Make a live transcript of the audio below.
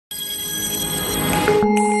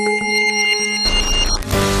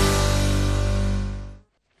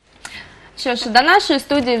Що ж, до нашої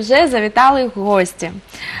студії вже завітали гості.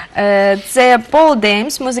 Це Пол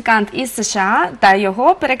Деймс, музикант із США, та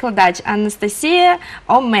його перекладач Анастасія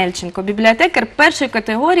Омельченко, бібліотекар першої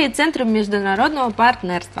категорії Центру міжнародного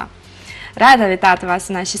партнерства. Рада вітати вас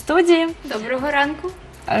у нашій студії. Доброго ранку.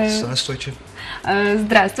 Здравствуйте.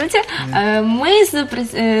 Здравствуйте.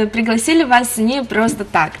 Мы пригласили вас не просто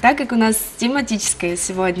так как у нас тематический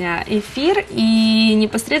сегодня эфир, и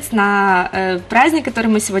непосредственно праздник, который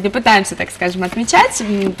мы сегодня пытаемся, так скажем, отмечать,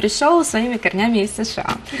 пришел своими корнями из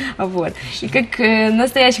США. Вот. И как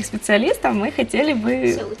настоящих специалистов мы хотели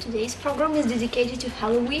бы... So today's program is dedicated to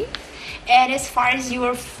Halloween. And as far as you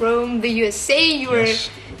are from the USA, you're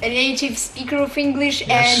a native speaker of English,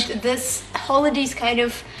 and this holiday is kind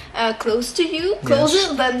of close to you,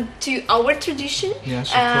 closer than to our tradition.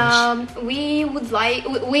 Yes, of course.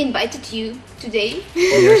 We invited you today.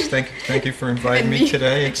 Yes, thank you for inviting me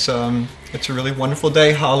today. It's a really wonderful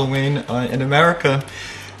day, Halloween in America.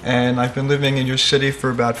 And I've been living in your city for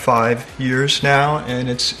about 5 years now, and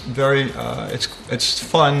it's very it's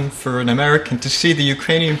fun for an American to see the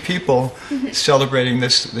Ukrainian people celebrating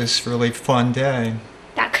this really fun day.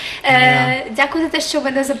 Так, дякую за те, що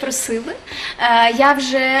мене запросили. Я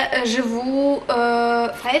вже живу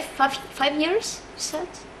 5 years, you said?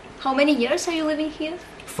 How many years are you living here?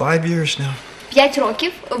 5 years now. 5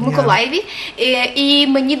 років в Миколаєві. І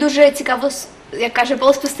мені дуже цікаво, як каже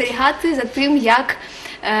Пол, спостерігати за тим, як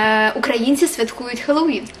українці святкують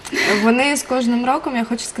Хеллоуін. Вони з кожним роком, я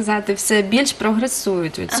хочу сказати, все більш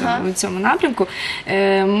прогресують у цьому напрямку.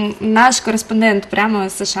 Наш кореспондент прямо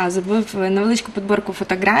з США зробив невеличку підборку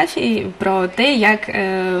фотографій про те, як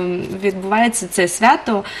відбувається це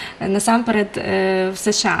свято насамперед в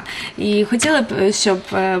США. І хотіла б, щоб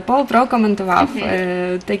Пол прокоментував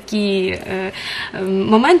такі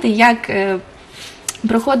моменти, як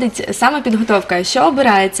проходить саме підготовка, що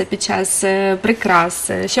обирається під час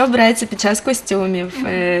прикрас, що обирається під час костюмів,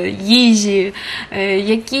 їжі,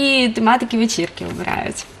 які тематики вечірки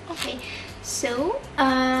обирають. Okay, so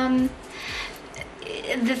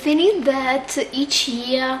the thing is that each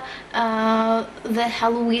year the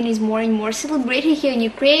Halloween is more and more celebrated here in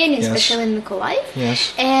Ukraine, especially in Mykolayiv. Yes.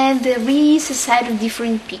 And we see a side of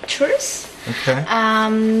different pictures. Okay.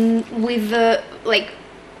 With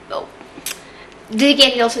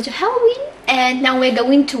dedicated also to Halloween, and now we're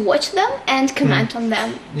going to watch them and comment on them.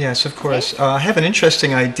 Yes, of course. I have an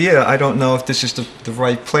interesting idea. I don't know if this is the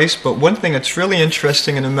right place, but one thing that's really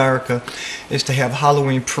interesting in America is to have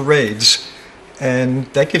Halloween parades, and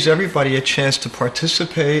that gives everybody a chance to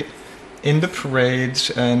participate in the parades,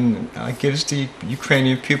 and gives the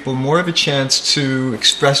Ukrainian people more of a chance to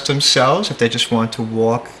express themselves if they just want to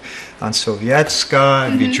walk on Sovietska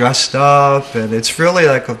and be dressed up, and it's really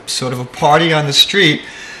like a sort of a party on the street,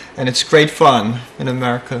 and it's great fun in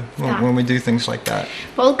America when we do things like that.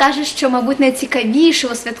 Пол каже, що, мабуть, найцікавіше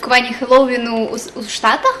у святкуванні Хеллоуіну у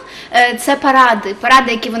Штатах – це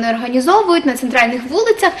паради, які вони організовують на центральних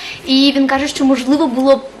вулицях, і він каже, що, можливо,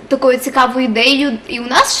 було б такою цікавою ідеєю і у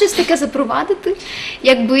нас щось таке запровадити,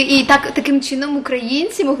 якби і таким чином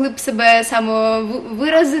українці могли б себе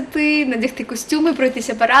самовиразити, надягти костюми,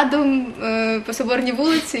 пройтися парадом по Соборній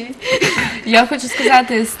вулиці. Я хочу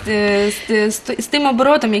сказати, з тим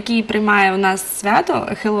оборотом, який приймає у нас свято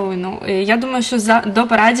Хеллоуіну, я думаю, що до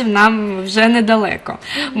парадів нам вже недалеко.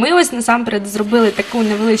 Ми ось насамперед зробили таку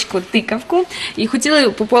невеличку тикавку і хотіли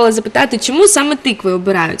у Пола запитати, чому саме тикви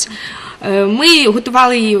обирають. Ми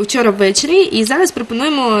готували її вчора ввечері і зараз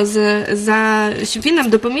пропонуємо, щоб він нам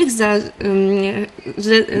допоміг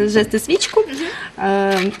зажести свічку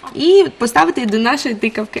і поставити її до нашої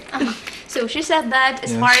тикавки. So she said that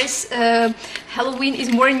as far as Halloween is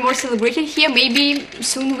more and more celebrated here, maybe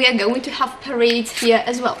soon we are going to have parades here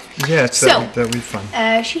as well. Yes, that would be fun.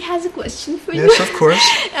 She has a question for you. Yes, of course.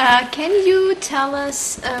 Can you tell us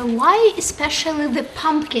why especially the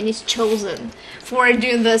pumpkin is chosen for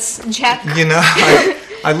doing this jack? You know,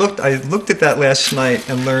 I looked at that last night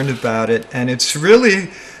and learned about it, and it's really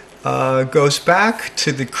goes back to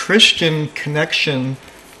the Christian connection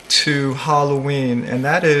to Halloween, and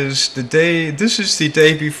that is this is the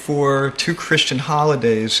day before two Christian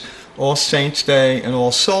holidays, All Saints Day and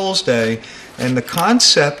All Souls Day, and the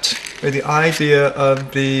concept or the idea of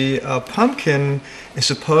the pumpkin is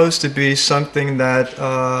supposed to be something that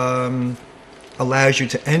allows you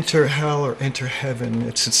to enter hell or enter heaven.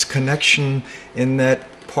 It's its connection in that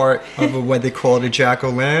part of what they call it a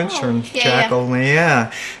jack-o'-lantern.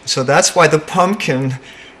 So that's why the pumpkin,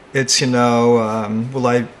 it's,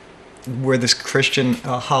 where this Christian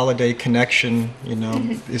holiday connection,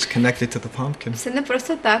 is connected to the pumpkin. Це не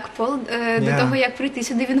просто так. Пол до того, як прийти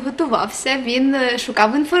сюди, він готувався, він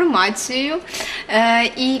шукав інформацію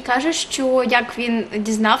і каже, що як він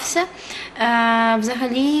дізнався,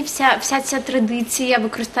 взагалі вся ця традиція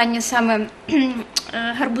використання саме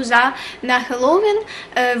гарбуза на Хеллоуін,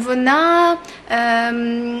 вона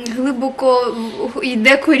глибоко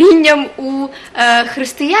йде корінням у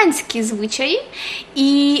християнські звичаї,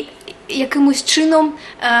 і якимось чином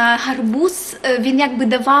гарбуз, він якби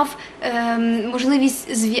давав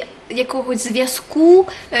можливість якогось зв'язку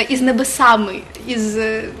із небесами, із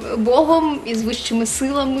Богом, із вищими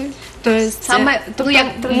силами. Тобто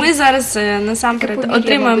ми зараз насамперед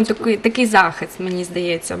отримуємо такий захист, мені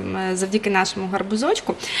здається, завдяки нашому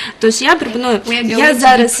гарбузочку. Тож я пропоную,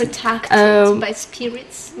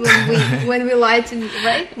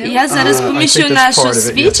 я зараз поміщу нашу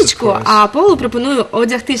свічечку, а Полу пропоную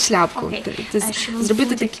одягти шляпку.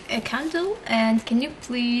 Зробити такі...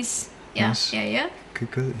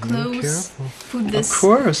 Good. Close. Put this. Of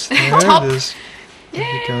course, there it is.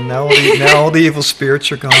 There you go. Now all the evil spirits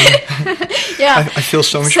are gone. I feel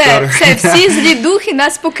so much better. Всі злі духи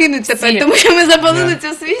нас покинуть тепер, тому що ми запалили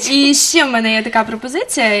цю свічку. І ще в мене є така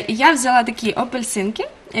пропозиція. Я взяла такі апельсинки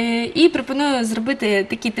і пропоную зробити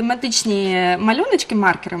такі тематичні малюночки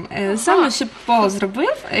маркером, саме щоб Пол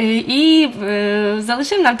зробив і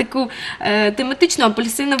залишив нам таку тематичну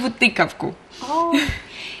апельсинову тикавку.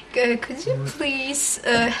 Could you please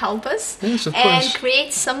help us and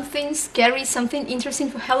create something scary, something interesting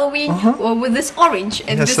for Halloween with this orange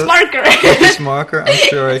and this marker? This marker, I'm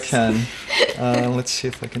sure I can. Let's see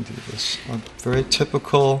if I can do this. A very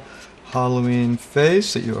typical Halloween face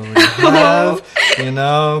that you already have,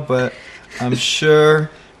 but I'm sure,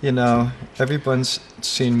 everyone's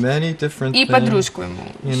seen many different things. І подружку йому.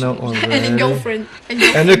 Already. And a girlfriend.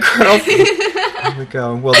 And a girlfriend. There we go.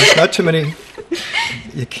 Well, there's not too many...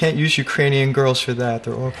 You can't use Ukrainian girls for that.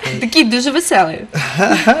 They're all quite... Такі дуже веселі.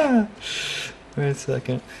 Wait a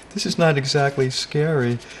second. This is not exactly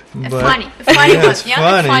scary, but... Funny one. It's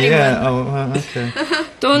funny, yeah. Oh, okay.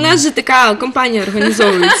 То у нас же така компанія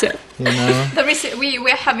організовується.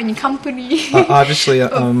 We're having a company. Obviously,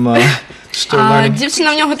 I'm still learning.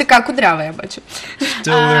 Дівчина в нього така кудрява, я бачу.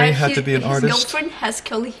 Still learning how to be an artist. His girlfriend has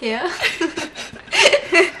curly hair.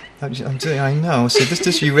 I'm telling you, I know.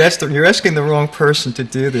 See, you're asking the wrong person to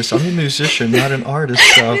do this. I'm a musician, not an artist.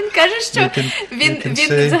 So він каже, що він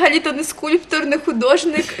взагалі-то не скульптор, не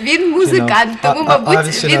художник, він музикант. Тому,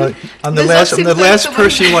 мабуть, він I'm the last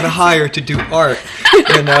person you want to hire to do art.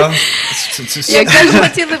 Якщо б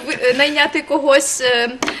хотіли найняти когось,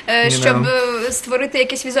 щоб створити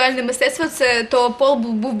якесь візуальне мистецтво, то Пол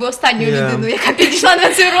був би останньою людиною, яка підійшла на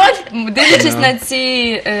цю роль. Дивлячись на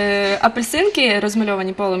ці апельсинки,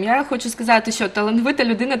 розмальовані Полом, я хочу сказати, що талановита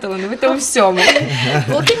людина талановита у всьому.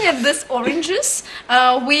 Looking at these oranges,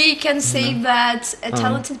 we can say that a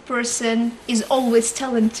talented person is always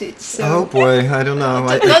talented. So oh boy, I don't know.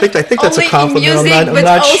 I think that's a compliment. I'm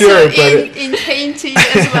not sure, but in painting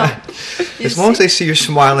as well. As long as they see you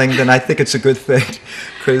smiling, then I think it's a good thing.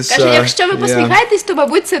 Каже, якщо ви посміхаєтесь, то,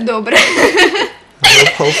 мабуть, це добре.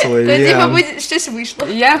 Hopefully, тоді, мабуть, щось вийшло.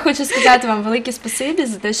 Я хочу сказати вам велике спасибі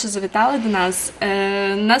за те, що завітали до нас.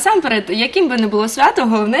 Насамперед, яким би не було свято,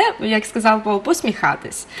 головне, як сказав Пол,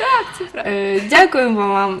 посміхатись. Так, це правда. Дякуємо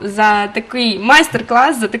вам за такий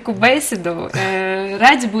майстер-клас, за таку бесіду.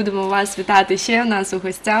 Раді будемо вас вітати ще у нас у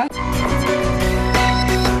гостях.